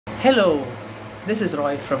Hello, this is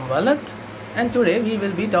Roy from Vallath, and today we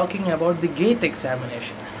will be talking about the GATE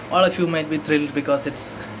examination. All of you might be thrilled because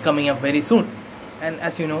it's coming up very soon, and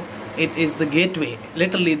as you know, it is the gateway,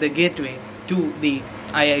 literally the gateway to the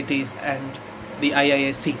IITs and the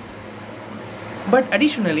IISc. But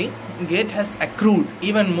additionally, GATE has accrued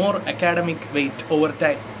even more academic weight over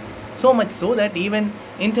time. So much so that even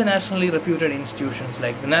internationally reputed institutions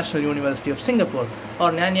like the National University of Singapore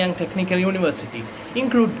or Nanyang Technical University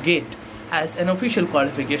include GATE as an official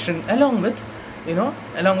qualification along with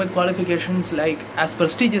qualifications like as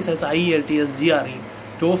prestigious as IELTS, GRE,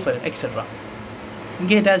 TOEFL, etc.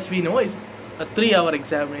 GATE, as we know, is a 3-hour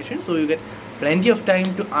examination, so you get plenty of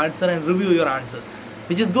time to answer and review your answers,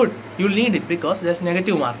 which is good. You'll need it because there's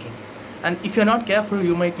negative marking. And if you're not careful,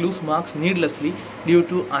 you might lose marks needlessly due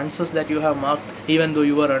to answers that you have marked even though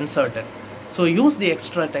you were uncertain. So use the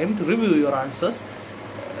extra time to review your answers.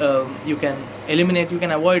 You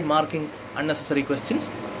can avoid marking unnecessary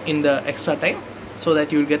questions in the extra time so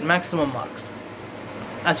that you'll get maximum marks.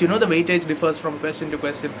 As you know, the weightage differs from question to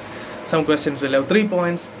question. Some questions will have 3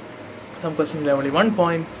 points, some questions will have only 1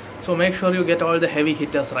 point. So make sure you get all the heavy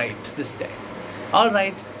hitters right this day.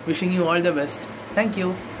 Alright, wishing you all the best. Thank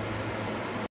you.